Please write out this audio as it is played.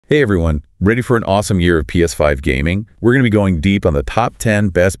Hey everyone, ready for an awesome year of PS5 gaming? We're going to be going deep on the top 10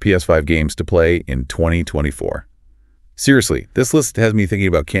 best PS5 games to play in 2024. Seriously, this list has me thinking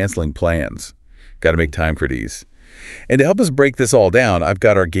about canceling plans. Got to make time for these. And to help us break this all down, I've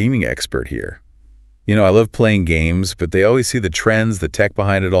got our gaming expert here. You know, I love playing games, but they always see the trends, the tech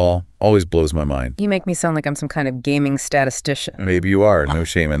behind it all. Always blows my mind. You make me sound like I'm some kind of gaming statistician. Maybe you are, no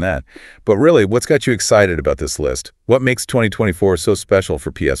shame in that. But really, what's got you excited about this list? What makes 2024 so special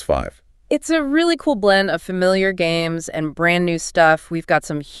for PS5? It's a really cool blend of familiar games and brand new stuff. We've got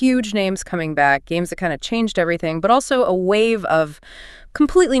some huge names coming back, games that kind of changed everything, but also a wave of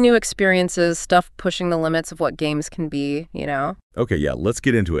completely new experiences, stuff pushing the limits of what games can be, you know? Okay, yeah, let's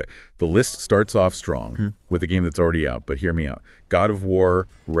get into it. The list starts off strong with a game that's already out, but hear me out. God of War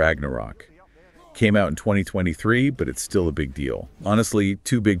Ragnarok. Came out in 2023, but it's still a big deal. Honestly,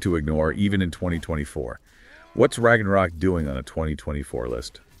 too big to ignore, even in 2024. What's Ragnarok doing on a 2024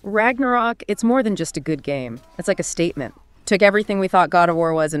 list? Ragnarok, it's more than just a good game. It's like a statement. Took everything we thought God of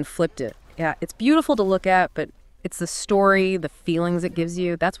War was and flipped it. Yeah, it's beautiful to look at, but it's the story, the feelings it gives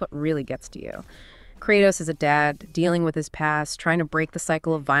you, that's what really gets to you. Kratos is a dad, dealing with his past, trying to break the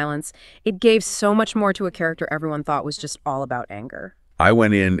cycle of violence. It gave so much more to a character everyone thought was just all about anger. I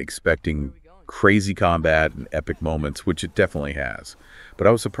went in expecting crazy combat and epic moments, which it definitely has. But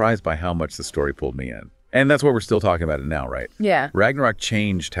I was surprised by how much the story pulled me in. And that's what we're still talking about it now, right? Yeah. Ragnarok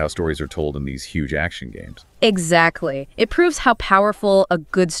changed how stories are told in these huge action games. Exactly. It proves how powerful a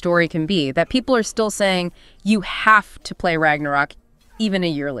good story can be, that people are still saying you have to play Ragnarok even a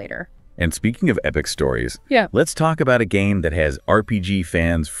year later. And speaking of epic stories, Yeah. let's talk about a game that has RPG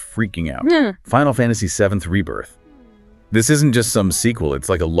fans freaking out. Final Fantasy VII Rebirth. This isn't just some sequel, it's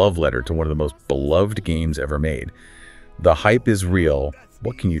like a love letter to one of the most beloved games ever made. The hype is real.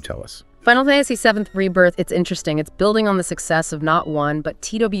 What can you tell us? Final Fantasy VII Rebirth, it's interesting. It's building on the success of not one, but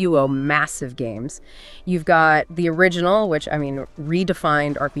TWO massive games. You've got the original, which,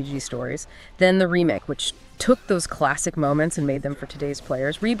 redefined RPG stories. Then the remake, which took those classic moments and made them for today's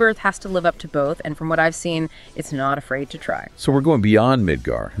players. Rebirth has to live up to both, and from what I've seen, it's not afraid to try. So we're going beyond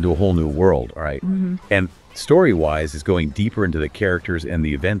Midgar into a whole new world, all right? And story-wise is going deeper into the characters and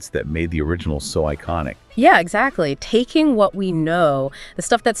the events that made the original so iconic. Yeah, exactly. Taking what we know, the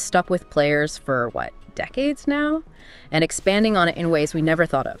stuff that's stuck with players for, decades now? And expanding on it in ways we never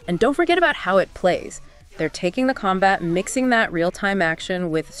thought of. And don't forget about how it plays. They're taking the combat, mixing that real-time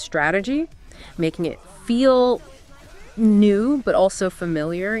action with strategy, making it feel new, but also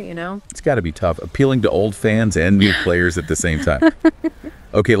familiar, you know? It's got to be tough, appealing to old fans and new players at the same time.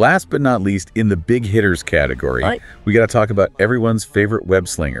 Okay, last but not least, in the big hitters category, we got to talk about everyone's favorite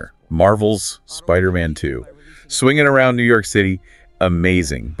web-slinger, Marvel's Spider-Man 2. Swinging around New York City,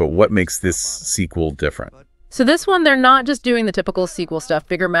 amazing. But what makes this sequel different? So this one, they're not just doing the typical sequel stuff,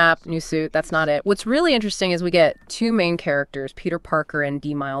 bigger map, new suit, that's not it. What's really interesting is we get two main characters, Peter Parker and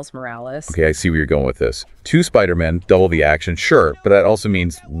D. Miles Morales. Okay, I see where you're going with this. Two Spider-Men, double the action, sure, but that also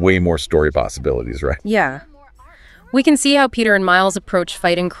means way more story possibilities, right? Yeah. We can see how Peter and Miles approach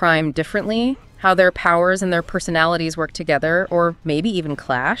fighting crime differently, how their powers and their personalities work together, or maybe even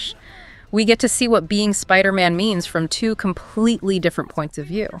clash. We get to see what being Spider-Man means from two completely different points of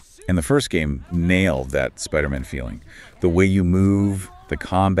view. And the first game nailed that Spider-Man feeling. The way you move, the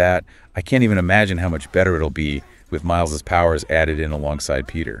combat, I can't even imagine how much better it'll be with Miles' powers added in alongside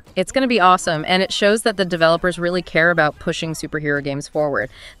Peter. It's going to be awesome, and it shows that the developers really care about pushing superhero games forward.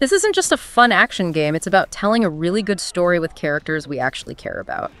 This isn't just a fun action game, it's about telling a really good story with characters we actually care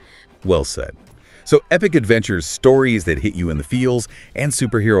about. Well said. So epic adventures, stories that hit you in the feels, and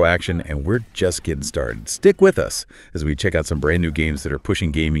superhero action, and we're just getting started. Stick with us as we check out some brand new games that are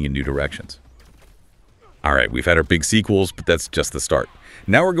pushing gaming in new directions. All right, we've had our big sequels, but that's just the start.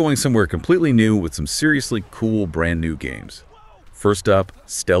 Now we're going somewhere completely new with some seriously cool brand new games. First up,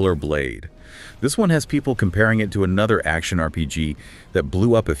 Stellar Blade. This one has people comparing it to another action RPG that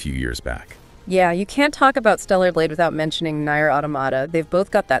blew up a few years back. Yeah, you can't talk about Stellar Blade without mentioning Nier Automata. They've both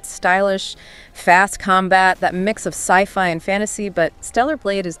got that stylish, fast combat, that mix of sci-fi and fantasy, but Stellar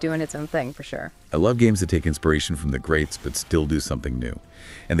Blade is doing its own thing for sure. I love games that take inspiration from the greats but still do something new.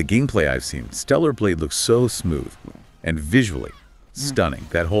 And the gameplay I've seen, Stellar Blade looks so smooth and visually stunning.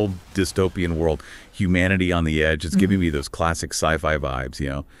 That whole dystopian world, humanity on the edge, it's giving me those classic sci-fi vibes, you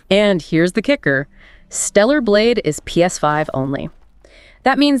know? And here's the kicker. Stellar Blade is PS5 only.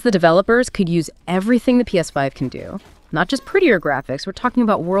 That means the developers could use everything the PS5 can do. Not just prettier graphics, we're talking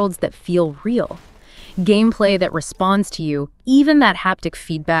about worlds that feel real. Gameplay that responds to you, even that haptic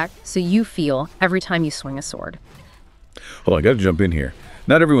feedback, so you feel every time you swing a sword. Hold on, I gotta jump in here.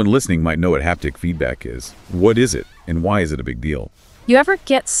 Not everyone listening might know what haptic feedback is. What is it, and why is it a big deal? You ever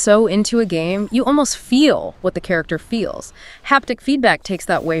get so into a game, you almost feel what the character feels. Haptic feedback takes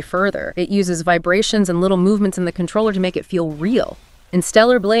that way further. It uses vibrations and little movements in the controller to make it feel real. In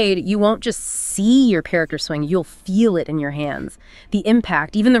Stellar Blade, you won't just see your character swing, you'll feel it in your hands. The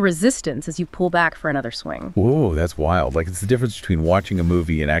impact, even the resistance as you pull back for another swing. Whoa, that's wild. Like, it's the difference between watching a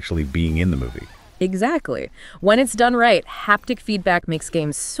movie and actually being in the movie. Exactly. When it's done right, haptic feedback makes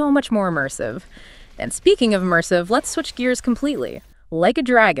games so much more immersive. And speaking of immersive, let's switch gears completely. Like a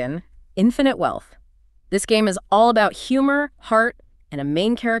Dragon, Infinite Wealth. This game is all about humor, heart, and a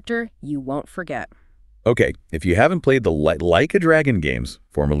main character you won't forget. Okay, if you haven't played the Like a Dragon games,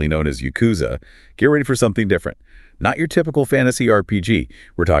 formerly known as Yakuza, get ready for something different. Not your typical fantasy RPG.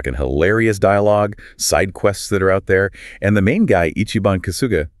 We're talking hilarious dialogue, side quests that are out there, and the main guy, Ichiban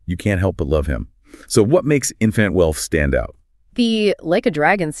Kasuga, you can't help but love him. So what makes Infinite Wealth stand out? The Like a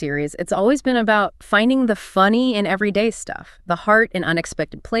Dragon series, it's always been about finding the funny in everyday stuff, the heart in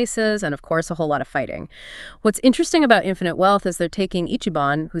unexpected places, and of course a whole lot of fighting. What's interesting about Infinite Wealth is they're taking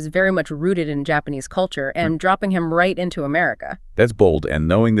Ichiban, who's very much rooted in Japanese culture, and dropping him right into America. That's bold, and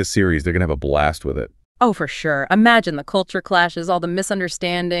knowing this series, they're going to have a blast with it. Oh, for sure. Imagine the culture clashes, all the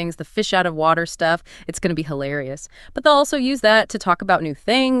misunderstandings, the fish out of water stuff. It's going to be hilarious. But they'll also use that to talk about new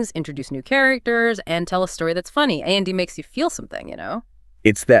things, introduce new characters, and tell a story that's funny. A&D makes you feel something, you know?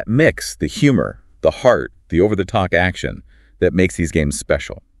 It's that mix, the humor, the heart, the over-the-top action, that makes these games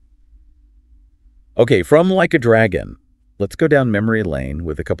special. Okay, from Like a Dragon, let's go down memory lane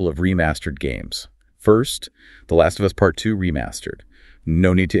with a couple of remastered games. First, The Last of Us Part 2 Remastered.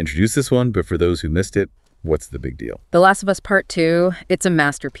 No need to introduce this one, but for those who missed it, what's the big deal? The Last of Us Part 2, it's a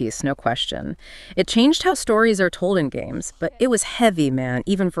masterpiece, no question. It changed how stories are told in games, but it was heavy, man,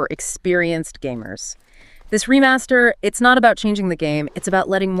 even for experienced gamers. This remaster, it's not about changing the game, it's about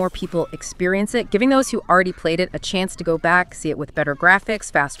letting more people experience it, giving those who already played it a chance to go back, see it with better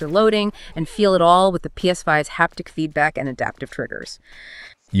graphics, faster loading, and feel it all with the PS5's haptic feedback and adaptive triggers.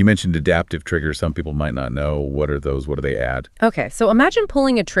 You mentioned adaptive triggers. Some people might not know. What are those? What do they add? Okay, so imagine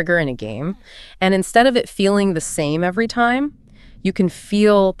pulling a trigger in a game, and instead of it feeling the same every time, you can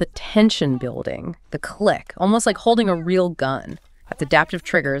feel the tension building, the click, almost like holding a real gun. That's adaptive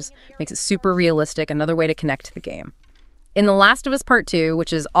triggers, makes it super realistic, another way to connect to the game. In The Last of Us Part 2,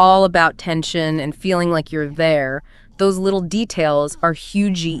 which is all about tension and feeling like you're there, those little details are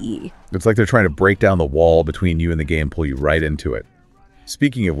huge GE. It's like they're trying to break down the wall between you and the game, pull you right into it.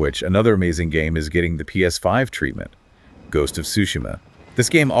 Speaking of which, another amazing game is getting the PS5 treatment, Ghost of Tsushima. This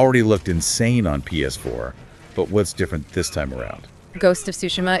game already looked insane on PS4, but what's different this time around? Ghost of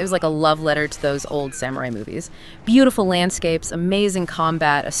Tsushima, it was like a love letter to those old samurai movies. Beautiful landscapes, amazing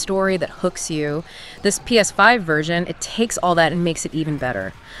combat, a story that hooks you. This PS5 version, it takes all that and makes it even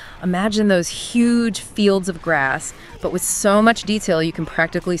better. Imagine those huge fields of grass, but with so much detail you can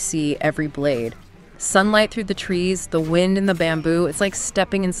practically see every blade. Sunlight through the trees, the wind in the bamboo, it's like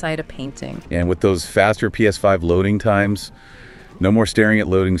stepping inside a painting. And with those faster PS5 loading times, no more staring at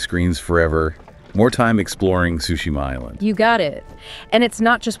loading screens forever. More time exploring Tsushima Island. You got it. And it's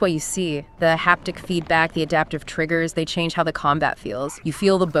not just what you see. The haptic feedback, the adaptive triggers, they change how the combat feels. You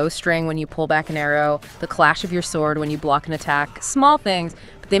feel the bowstring when you pull back an arrow, the clash of your sword when you block an attack. Small things,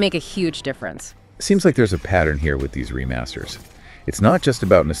 but they make a huge difference. Seems like there's a pattern here with these remasters. It's not just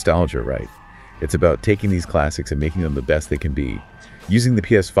about nostalgia, right? It's about taking these classics and making them the best they can be, using the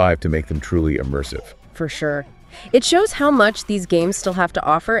PS5 to make them truly immersive. For sure. It shows how much these games still have to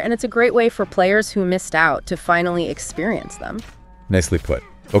offer, and it's a great way for players who missed out to finally experience them. Nicely put.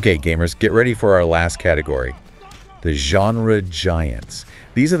 Okay, gamers, get ready for our last category, the genre giants.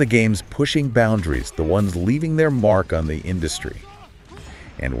 These are the games pushing boundaries, the ones leaving their mark on the industry.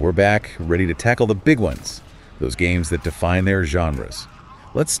 And we're back, ready to tackle the big ones, those games that define their genres.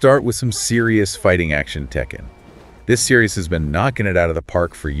 Let's start with some serious fighting action Tekken. This series has been knocking it out of the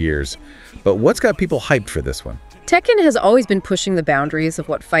park for years, but what's got people hyped for this one? Tekken has always been pushing the boundaries of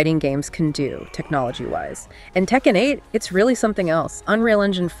what fighting games can do, technology-wise. And Tekken 8, it's really something else. Unreal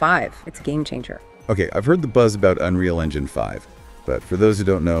Engine 5, it's a game changer. Okay, I've heard the buzz about Unreal Engine 5, but for those who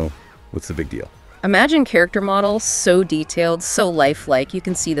don't know, what's the big deal? Imagine character models so detailed, so lifelike, you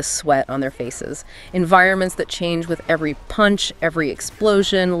can see the sweat on their faces. Environments that change with every punch, every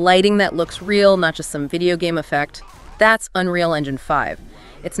explosion, lighting that looks real, not just some video game effect. That's Unreal Engine 5.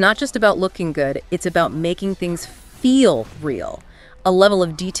 It's not just about looking good, it's about making things feel real. A level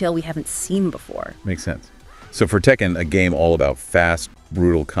of detail we haven't seen before. Makes sense. So for Tekken, a game all about fast,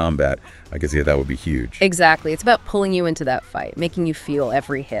 brutal combat, I can see that would be huge. Exactly. It's about pulling you into that fight, making you feel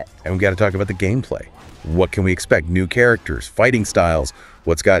every hit. And we got to talk about the gameplay. What can we expect? New characters, fighting styles.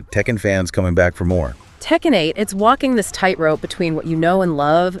 What's got Tekken fans coming back for more? Tekken 8, it's walking this tightrope between what you know and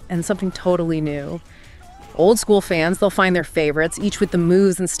love and something totally new. Old school fans, they'll find their favorites, each with the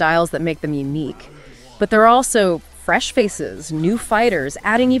moves and styles that make them unique. But there are also fresh faces, new fighters,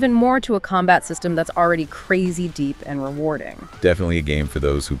 adding even more to a combat system that's already crazy deep and rewarding. Definitely a game for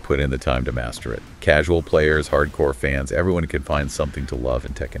those who put in the time to master it. Casual players, hardcore fans, everyone can find something to love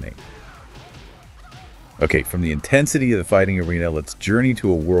in Tekken 8. Okay, from the intensity of the fighting arena, let's journey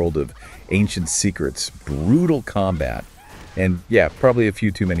to a world of ancient secrets, brutal combat, and yeah, probably a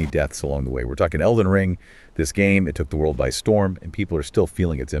few too many deaths along the way. We're talking Elden Ring. This game, it took the world by storm, and people are still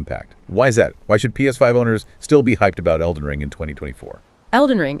feeling its impact. Why is that? Why should PS5 owners still be hyped about Elden Ring in 2024?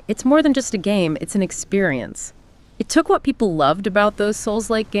 Elden Ring, it's more than just a game, it's an experience. It took what people loved about those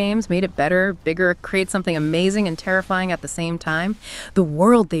Souls-like games, made it better, bigger, create something amazing and terrifying at the same time. The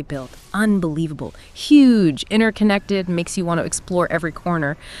world they built, unbelievable, huge, interconnected, makes you want to explore every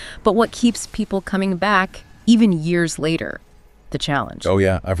corner. But what keeps people coming back, even years later? The challenge. Oh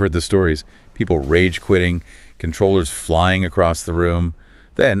yeah, I've heard the stories. People rage quitting, controllers flying across the room.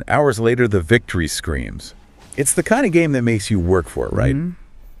 Then, hours later, the victory screams. It's the kind of game that makes you work for it, right?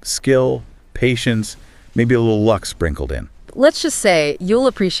 Skill, patience, maybe a little luck sprinkled in. Let's just say you'll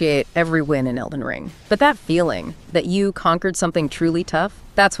appreciate every win in Elden Ring. But that feeling that you conquered something truly tough,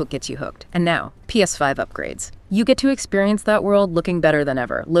 that's what gets you hooked. And now, PS5 upgrades. You get to experience that world looking better than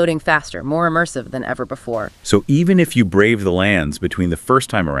ever, loading faster, more immersive than ever before. So even if you brave the lands between the first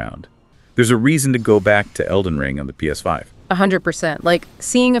time around, there's a reason to go back to Elden Ring on the PS5. 100%. Like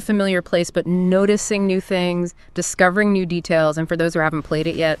seeing a familiar place, but noticing new things, discovering new details. And for those who haven't played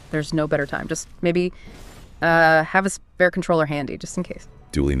it yet, there's no better time. Just maybe have a spare controller handy, just in case.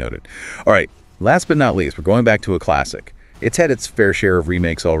 Duly noted. All right, last but not least, we're going back to a classic. It's had its fair share of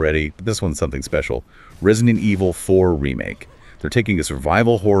remakes already, but this one's something special. Resident Evil 4 Remake. They're taking a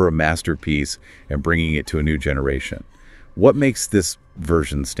survival horror masterpiece and bringing it to a new generation. What makes this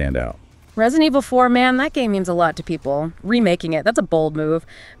version stand out? Resident Evil 4, man, that game means a lot to people. Remaking it, that's a bold move.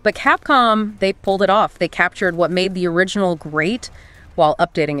 But Capcom, they pulled it off. They captured what made the original great while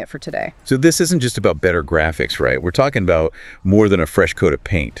updating it for today. So this isn't just about better graphics, right? We're talking about more than a fresh coat of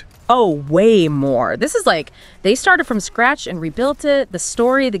paint. Oh, way more. This is like, they started from scratch and rebuilt it. The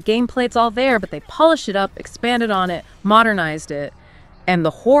story, the gameplay, it's all there, but they polished it up, expanded on it, modernized it. And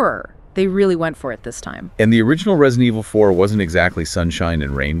the horror, they really went for it this time. And the original Resident Evil 4 wasn't exactly sunshine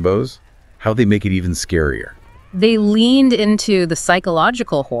and rainbows. How'd they make it even scarier? They leaned into the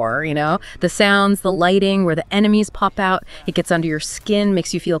psychological horror, you know, the sounds, the lighting, where the enemies pop out. It gets under your skin,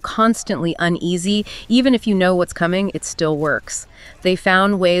 makes you feel constantly uneasy. Even if you know what's coming, it still works. They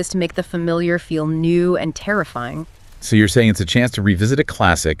found ways to make the familiar feel new and terrifying. So you're saying it's a chance to revisit a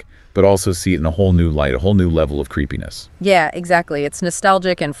classic, but also see it in a whole new light, a whole new level of creepiness. Yeah, exactly. It's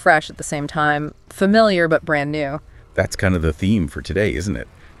nostalgic and fresh at the same time. Familiar, but brand new. That's kind of the theme for today, isn't it?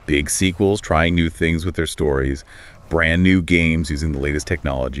 Big sequels, trying new things with their stories, brand new games using the latest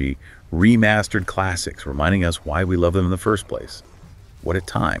technology, remastered classics, reminding us why we love them in the first place. What a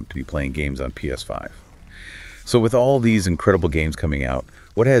time to be playing games on PS5. So with all these incredible games coming out,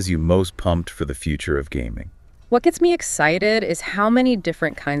 what has you most pumped for the future of gaming? What gets me excited is how many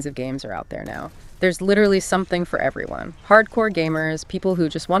different kinds of games are out there now. There's literally something for everyone. Hardcore gamers, people who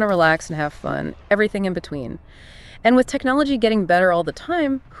just want to relax and have fun, everything in between. And with technology getting better all the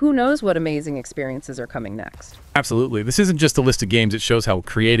time, who knows what amazing experiences are coming next? Absolutely. This isn't just a list of games. It shows how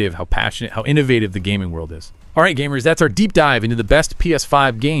creative, how passionate, how innovative the gaming world is. All right, gamers, that's our deep dive into the best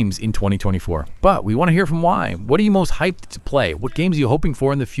PS5 games in 2024. But we want to hear from why. What are you most hyped to play? What games are you hoping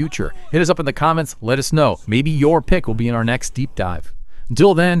for in the future? Hit us up in the comments. Let us know. Maybe your pick will be in our next deep dive.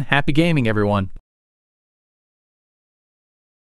 Until then, happy gaming, everyone.